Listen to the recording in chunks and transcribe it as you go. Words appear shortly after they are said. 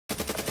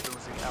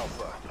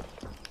Alpha.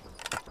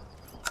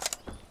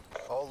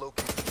 All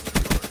locations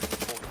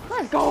secured.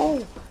 Let's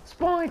go!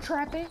 Spawn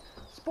trapping!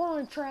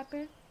 Spawn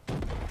trapping!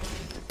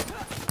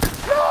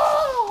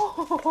 No!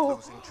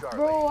 Losing Charlie.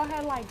 Bro, I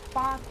had like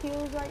 5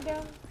 kills right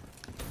there.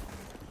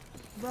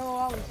 Bro,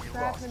 I was We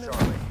trapping lost them.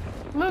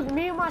 Charlie. Look,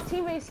 me and my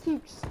teammates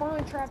keep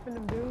spawn trapping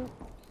them, dude.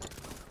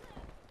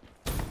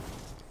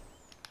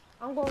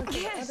 I'm going to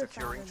the other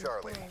Securing side of the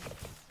Charlie. spawn.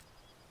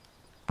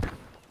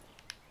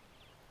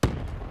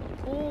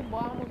 Oh, boy,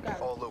 I almost got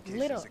All lit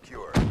locations up.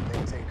 secure.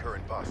 Maintain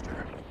current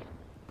posture.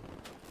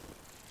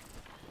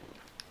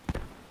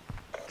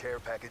 Care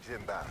package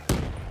inbound.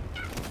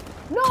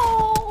 No!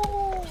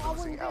 I wasn't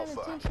Losing paying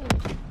Alpha. attention.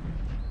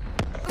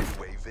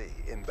 UAV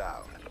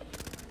inbound.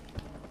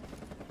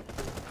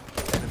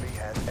 Enemy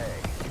has A.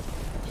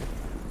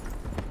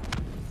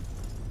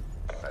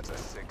 That's a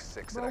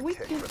 6-6 Bro, and a we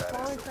kick keep for that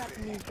spawn SOB.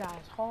 trapping these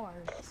guys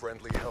hard.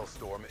 Friendly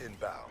Hellstorm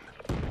inbound.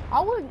 I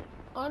would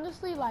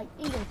honestly like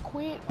either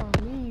quit or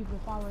leave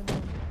if I were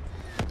them.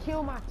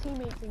 Kill my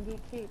teammates and get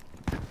kicked.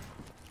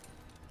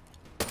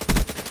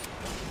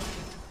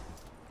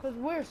 Cause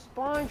we're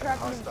spawn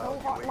trapping them so Hostile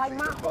hard. Like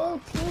my UAV whole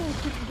above. team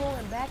keeps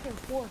going back and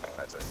forth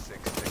That's a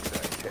 6-6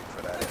 and a kick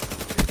for that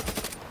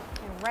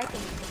SOB. and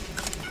wrecking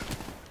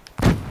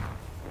them.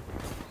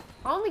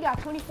 I only got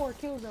 24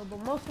 kills though, but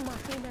most of my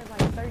team has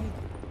like 30.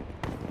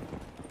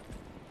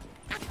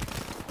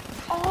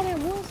 Oh, there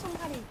was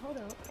somebody. Hold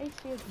up.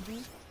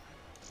 HCSB.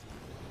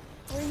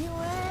 Where you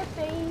at,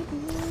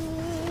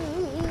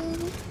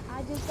 baby?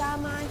 I just got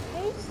my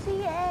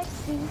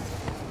HCSB.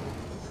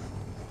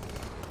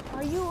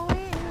 Are you in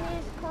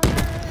this corner?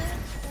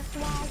 That's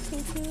why I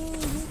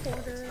continue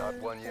order. It's not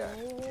one yet.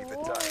 Keep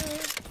it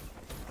tight.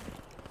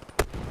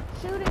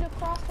 Shoot it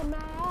across the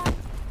map.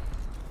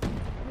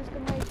 Just to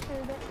make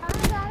sure that I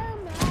got a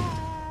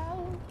map.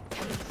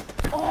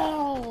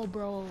 Oh,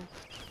 bro.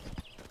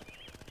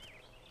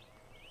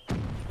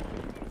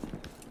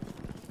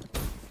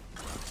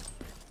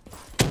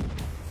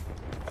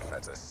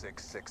 That's a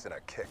 6-6 and a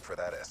kick for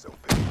that SOB.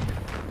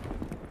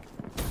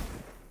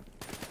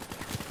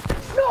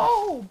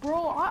 No,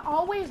 bro, I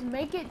always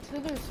make it to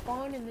their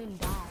spawn and then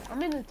die.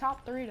 I'm in the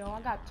top 3 though. I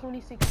got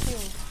 26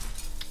 kills.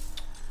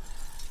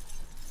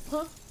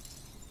 Huh?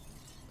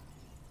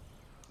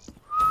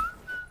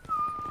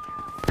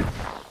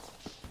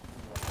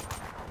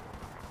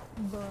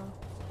 Bro.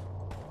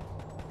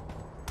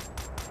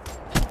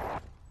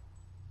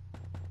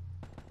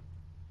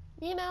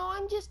 You know,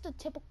 I'm just a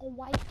typical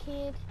white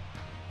kid.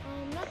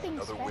 Nothing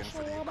Another win for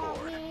the special about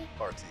Accord. me.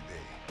 RTB.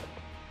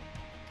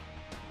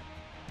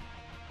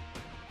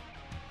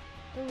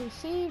 To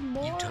receive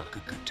more. You talk a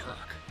good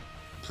talk.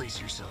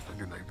 Place yourself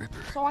under my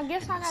ripper. So I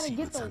guess and I we'll gotta see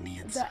get what's on the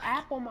the inside.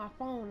 app on my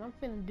phone. I'm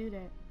finna do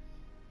that.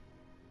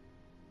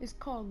 It's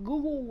called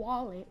Google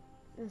Wallet,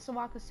 and so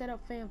I can set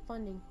up fan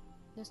funding.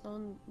 That's the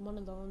only, one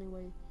of the only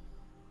ways.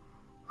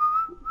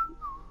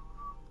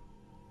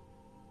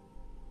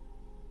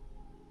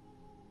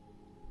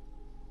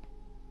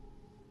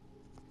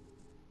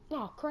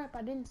 Oh crap!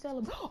 I didn't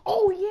celebrate.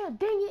 Oh yeah,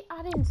 dang it!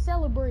 I didn't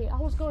celebrate. I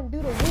was gonna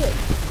do the whip.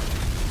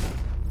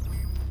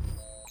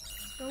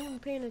 I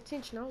wasn't paying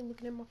attention. I was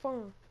looking at my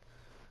phone.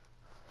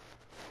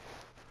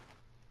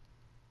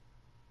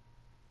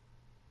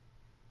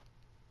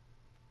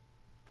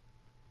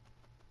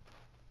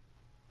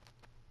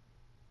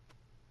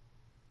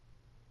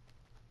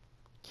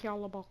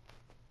 Caliber.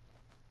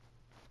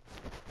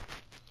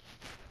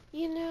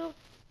 You know,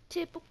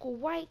 typical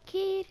white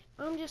kid.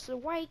 I'm just a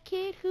white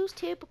kid who's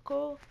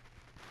typical.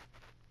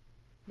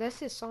 That's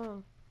his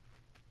song.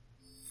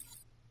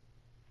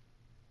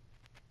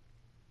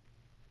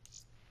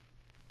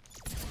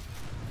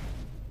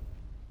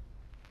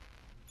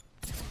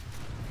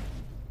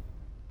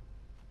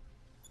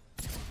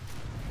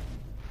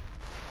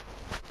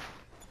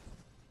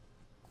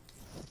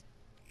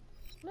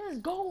 Let's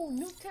go,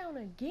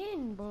 Nuketown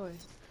again, boy.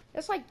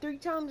 That's like 3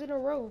 times in a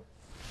row.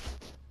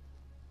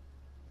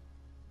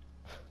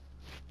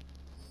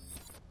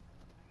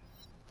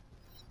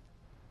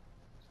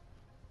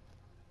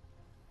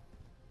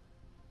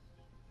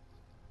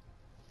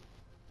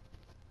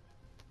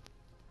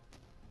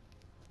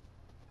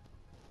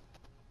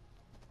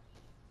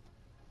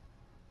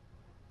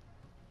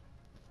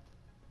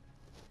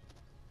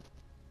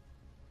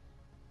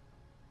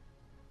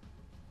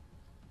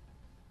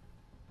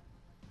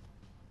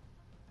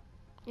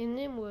 And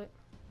then what?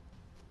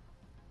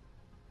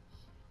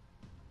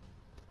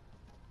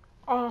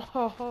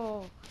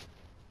 Oh,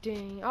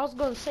 dang. I was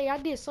gonna say I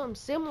did something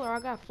similar.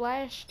 I got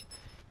flashed,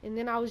 and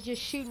then I was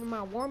just shooting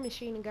my war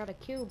machine and got a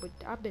kill, but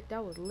I bet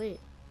that was lit.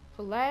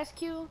 For last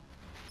kill,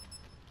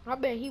 I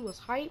bet he was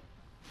hype.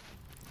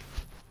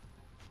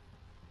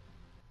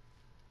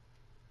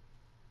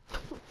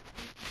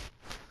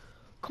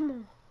 Come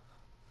on.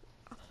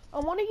 I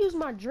want to use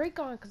my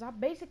Dracon because I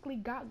basically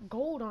got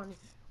gold on it.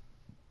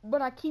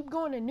 But I keep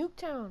going to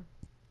Nuketown.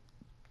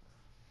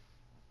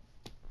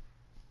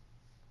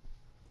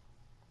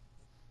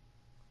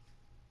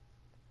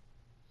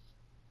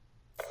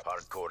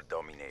 Hardcore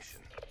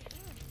domination.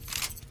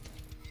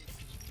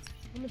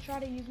 I'm gonna try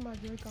to use my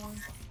Dracon.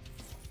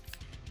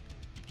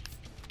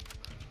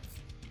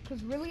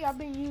 Cause really I've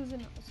been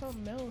using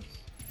something else.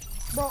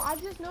 Bro, I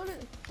just know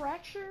that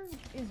Fracture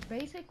is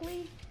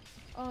basically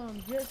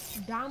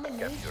just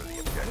domination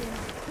and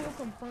kill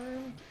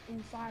confirmed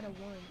inside of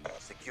one.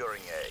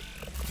 Securing A.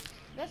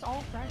 That's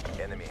all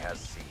Fracture. Enemy has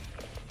C.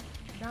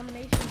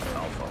 Domination. Kill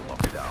Alpha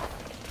locked down.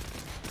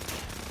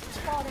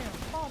 fall down,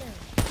 fall down,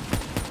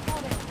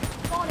 fall down,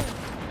 fall down,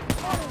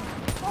 fall down, fall down,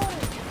 fall down.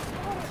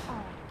 Oh,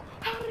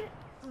 how did it?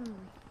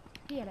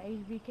 He had an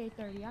HVK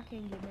 30. I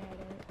can't get mad at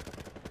it.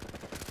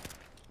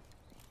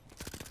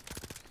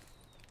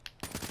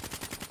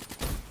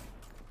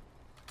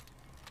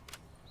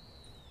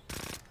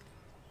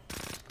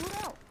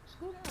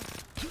 Scoot out.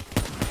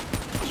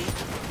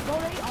 Bro,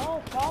 they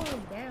all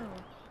falling down.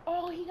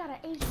 Oh, he got an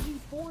HG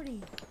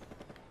 40.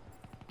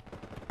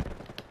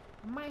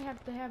 I might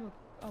have to have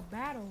a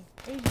battle.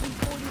 HG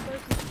 40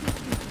 versus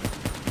Peacekeeper.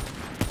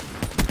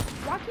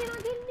 Why can't I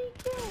get any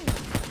kills?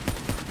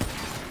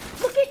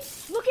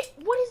 Look at,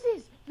 what is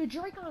this? The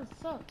Dracon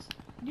sucks.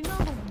 You know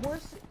the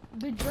worst,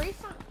 the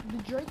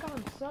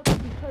Dracon sucks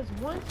because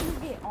once you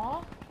get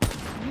off,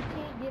 you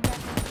can't get back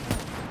on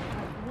track.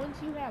 Like, once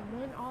you have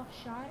one off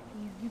shot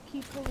and you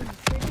keep pulling the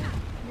trigger,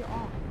 you're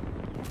off.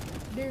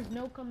 There's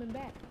no coming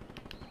back.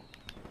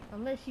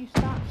 Unless you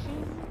stop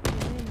shooting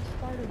and then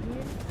start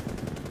again.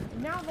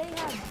 And now they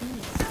have B.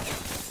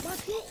 My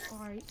team,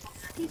 alright,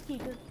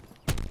 Peacekeeper.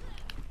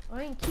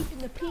 I ain't keeping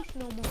the peace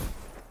no more.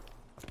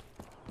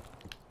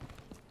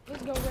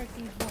 Let's go wreck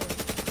these boys.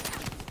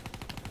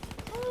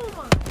 Oh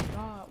my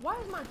god. Why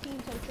is my team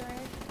so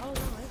trash? Oh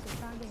no, it's a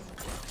tie game.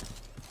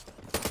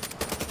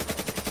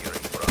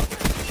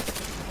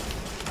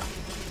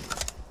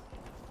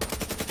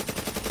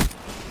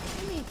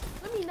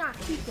 Let me not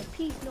keep the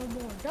peace no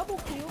more. Double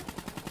kill.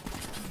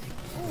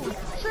 Ooh,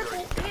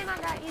 triple, and I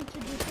got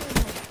introduced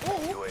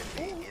ammo. Ooh,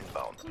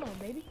 inbound. Come on,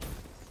 baby.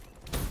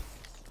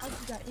 I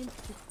just got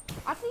introduced.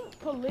 I think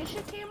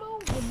Politia camo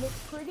would look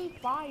pretty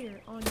fire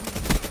on you.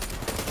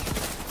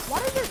 Why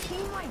does your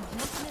team like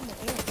jumping in the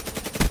air?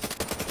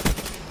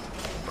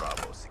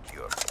 Bravo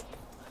secure.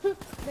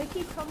 They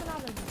keep coming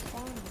out of the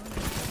spawn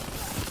line.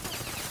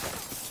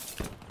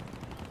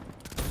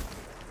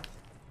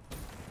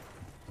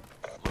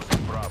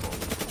 Losing Bravo.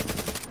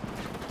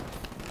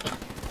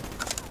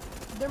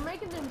 They're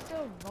making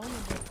themselves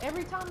vulnerable.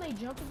 Every time they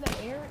jump in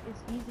the air,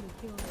 it's easy to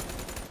kill them.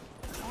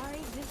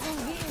 Alright, just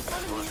gonna get in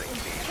front of me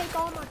and take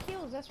all my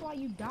kills. That's why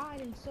you died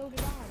and so did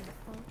I,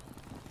 punk.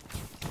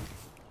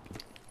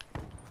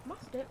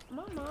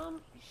 My mom,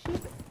 she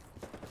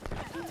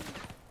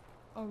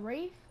a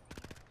Wraith?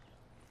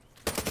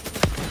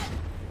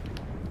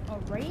 A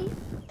Wraith?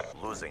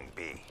 Losing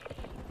B.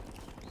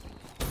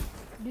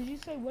 Did you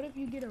say what if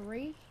you get a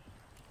Wraith?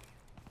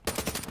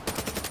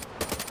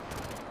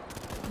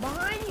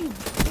 Behind you,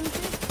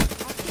 stupid!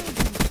 I killed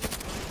you.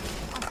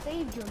 I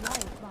saved your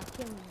life by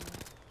killing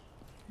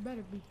you.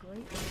 Better be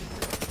great.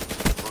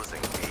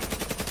 Losing B.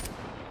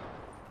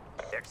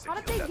 How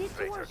did they get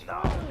to our now.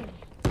 spawn?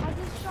 I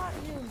just shot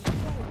him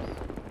twice.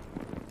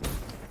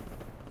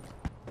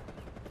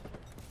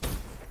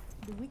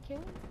 Did we kill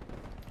him?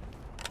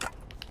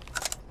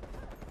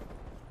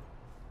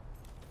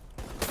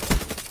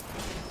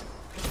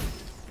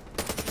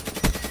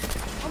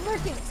 I'm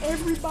wrecking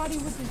everybody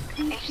with this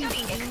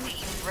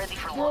Peacekeeper, ready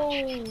for bro,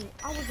 launch.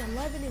 I was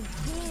 11 and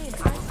 10.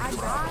 I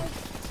died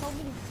so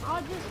many.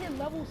 I just hit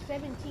level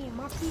 17.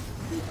 My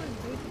Peacekeeper is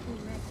basically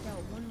maxed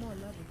out. One more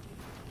level.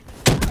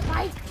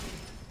 Fight!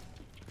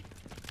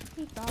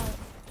 He thought.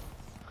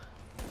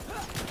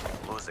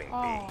 Losing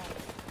Oh. B.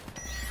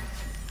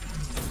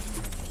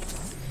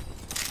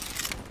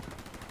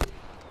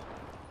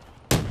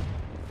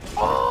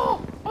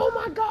 Oh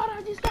my god,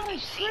 I just got a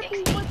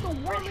trippy with the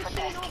war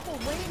machine off a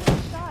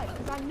random shot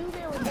because I knew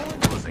they were going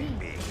to Losing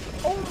B. B.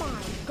 Oh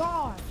my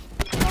god.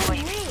 So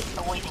lit.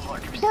 Awaiting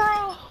orders.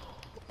 Bro.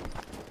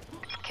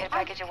 Care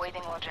package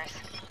awaiting orders.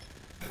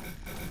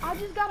 I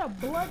just got a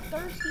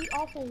bloodthirsty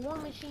off of war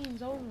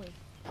machines only.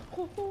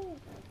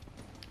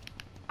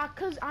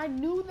 Cause I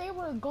knew they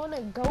were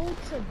gonna go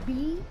to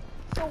B,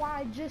 so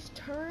I just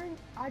turned,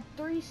 I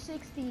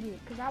 360'd it,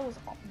 cause I was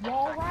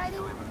wall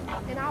riding,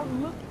 and I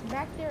looked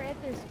back there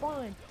at their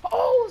spawn.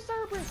 Oh,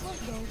 Cerberus,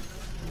 let's go.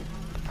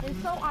 And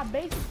so I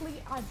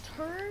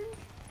turned,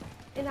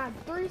 and I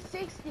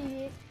 360'd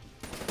it,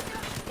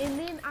 and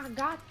then I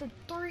got the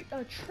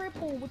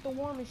triple with the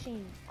war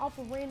machine off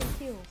of random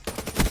kills.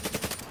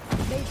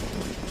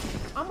 Basically,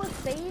 I'm gonna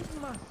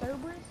save my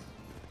Cerberus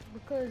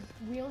because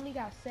we only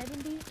got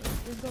 70. And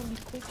it's gonna be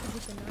quick to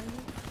get the 90.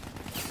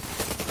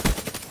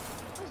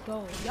 Let's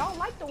go. Y'all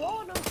like the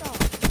wall, don't y'all?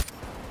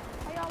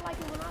 How y'all like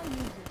it when I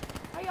use it?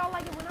 How y'all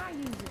like it when I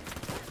use it?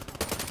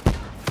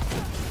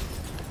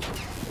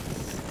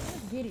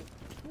 Let's get it.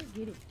 Let's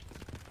get it.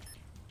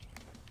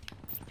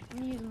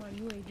 I'm using my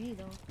UAV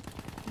though.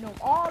 No,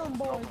 all them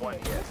boys one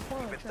there. yet. Let's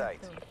spawn Keep it trap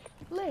tight. them.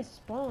 Let's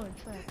spawn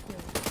trap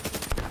them.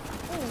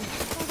 Oh,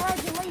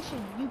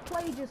 congratulations. You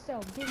played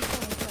yourself. Didn't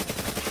spawn trap.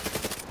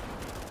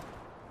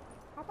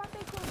 How about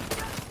they come?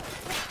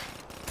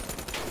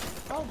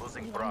 Oh,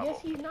 Losing I Bravo.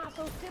 guess he's not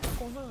so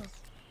typical, huh?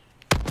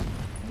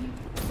 You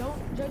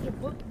don't judge a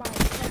book by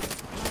its cover.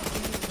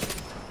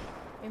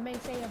 It may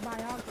say a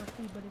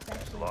biography, but it's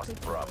actually a Lost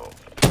picture. Bravo.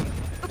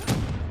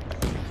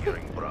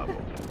 Securing Bravo.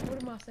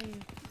 What am I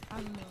saying? I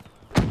don't know.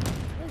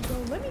 Let's go.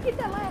 Let me get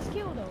that last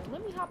kill, though.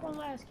 Let me hop on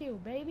last kill,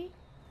 baby.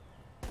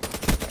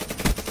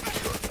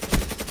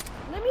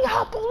 Let me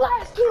hop on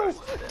last kill.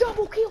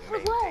 Double kill for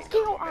last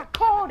kill. I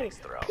called it.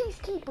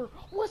 Peacekeeper.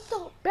 What's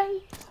up,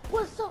 babe?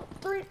 What's up?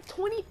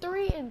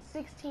 23 and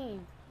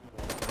 16.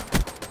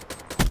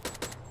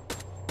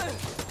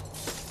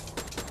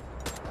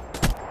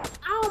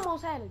 I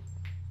almost had it.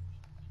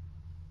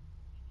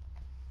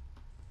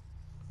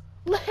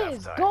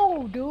 Let's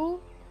go, dude.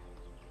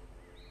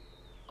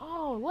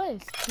 Oh,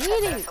 let's get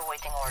Sentinels it.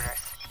 awaiting orders.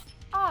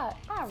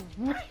 I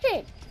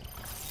ripped.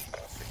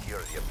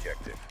 Secure the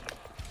objective.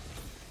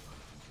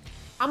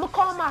 I'ma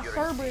call my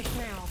Cerberus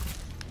now.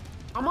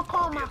 I'ma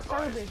call Be my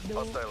advised. Cerberus, dude.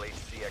 Hostile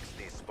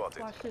HCXD spotted.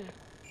 Watch this.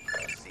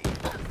 C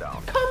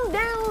down. Come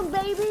down,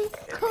 baby.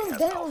 Come has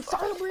down, Alpha.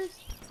 Cerberus.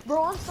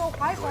 Bro, I'm so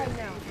hyped right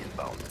now.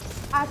 Inbound.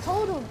 I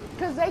told them,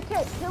 because they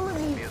kept killing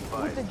me Be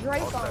with the advised.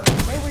 Drake on.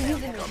 Hostile They were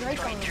using the Drake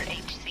on. Ranger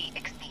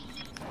HCXD.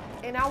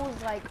 And I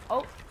was like,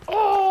 oh.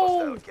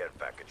 Hostile Oh! care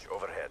package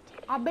overhead.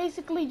 I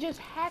basically just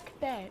hacked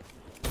that.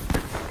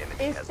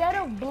 Enemy Instead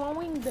has of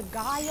blowing the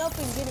guy up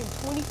and getting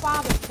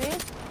 25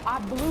 assists, I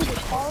blew the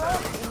car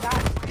up and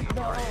got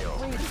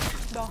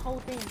the whole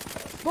thing.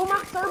 But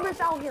my Cerberus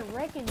out here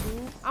wrecking,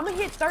 dude. I'm gonna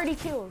hit 30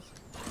 kills.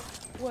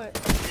 What? Be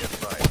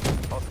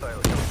advised. Hostile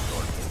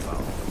escort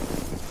inbound.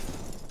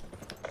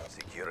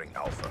 Securing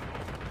Alpha.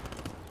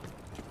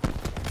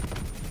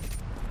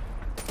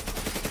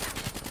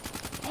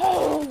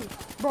 Oh!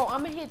 Bro,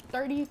 I'm gonna hit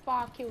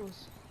 35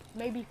 kills.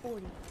 Maybe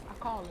 40. I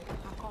call it.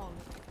 I call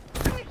it.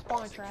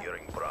 Spawn trap.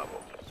 Securing Bravo.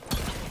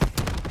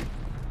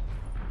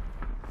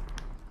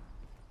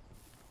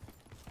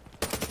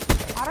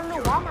 I don't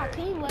know why my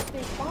team left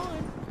they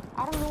spawn.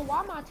 I don't know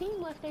why my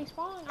team left they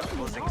spawn. I don't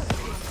even Losing know.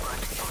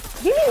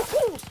 C. Give me the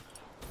kills!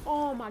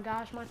 Oh my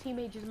gosh, my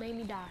teammate just made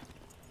me die.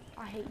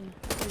 I hate you.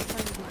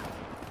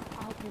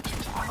 I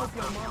hope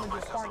your mama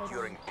gets started on.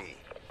 Securing B.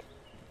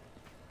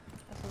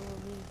 That's a little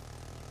mean.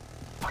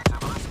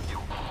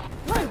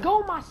 Let's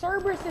go, my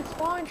Cerberus is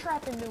spawn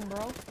trapping them,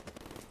 bro.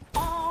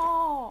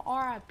 Oh,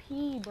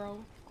 R.I.P.,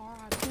 bro.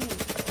 R.I.P.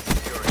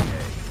 Securing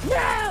A.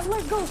 Yeah,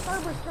 let's go,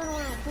 Cerberus, turn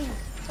around, please.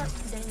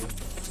 Dang it.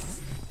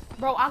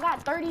 Bro, I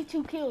got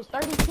 32 kills,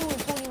 32 and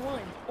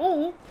 21.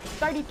 Ooh,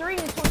 33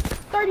 and 20,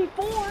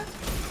 34,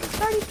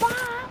 35.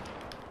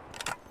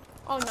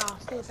 Oh, no,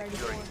 still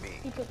 34.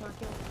 He took my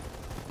kill.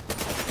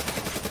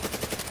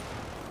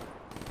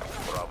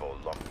 Bravo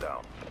locked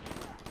down.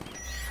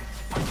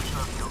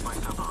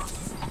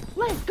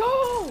 Let's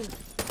go!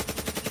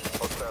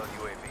 Hostile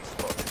UAV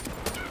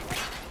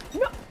spotted.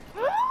 No.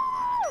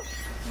 Ah!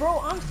 Bro,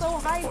 I'm so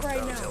hyped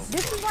right now.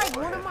 This is like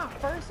one of my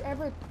first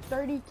ever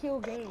 30 kill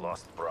games.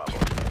 Lost Bravo.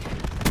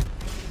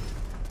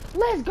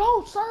 Let's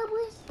go,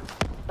 Cerberus!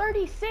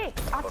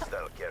 36.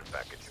 Hostile care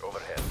package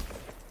overhead.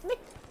 Nick,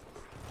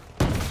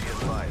 Be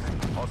advised.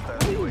 Hostile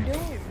What are you UAV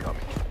doing?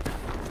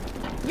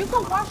 incoming. you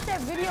can watch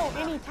that video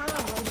anytime,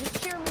 bro.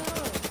 Just cheer me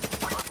on.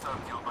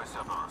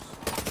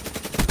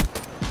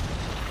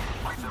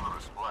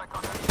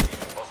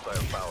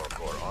 Hostile power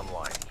core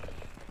online.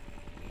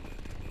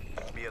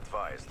 Be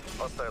advised.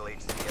 Hostile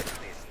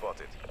HCXD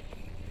spotted.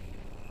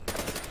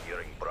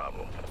 Securing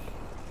Bravo.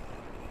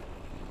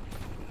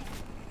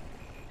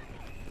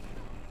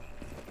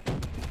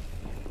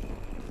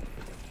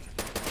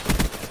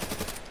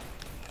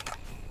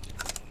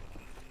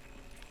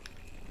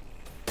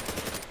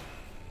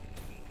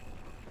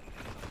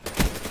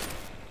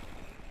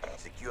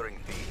 Securing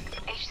B.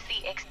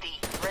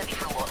 HCXD, ready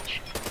for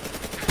launch.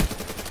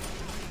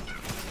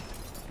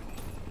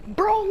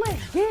 Bro,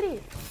 let's get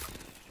it.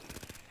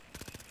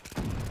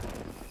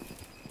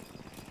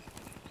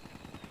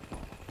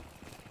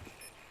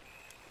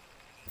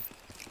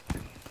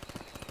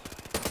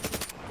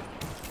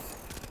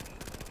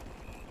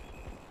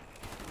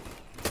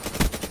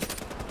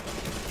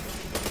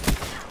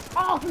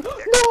 Oh,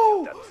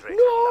 no,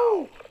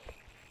 no.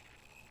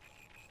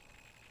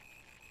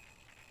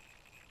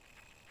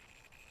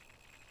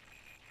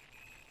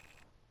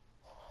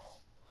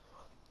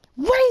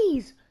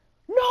 Raise!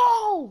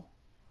 No!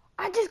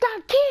 I just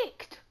got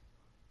kicked!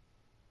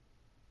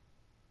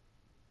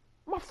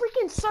 My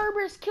freaking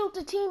Cerberus killed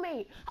a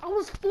teammate. I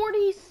was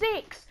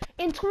 46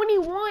 and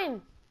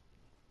 21.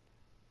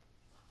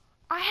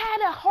 I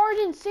had a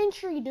hardened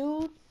sentry,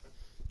 dude.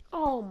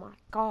 Oh my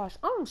gosh.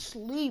 I'm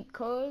asleep,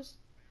 cuz.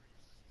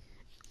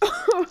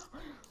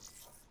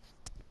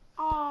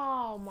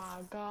 Oh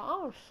my god.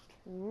 I'm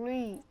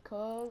asleep,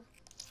 cuz.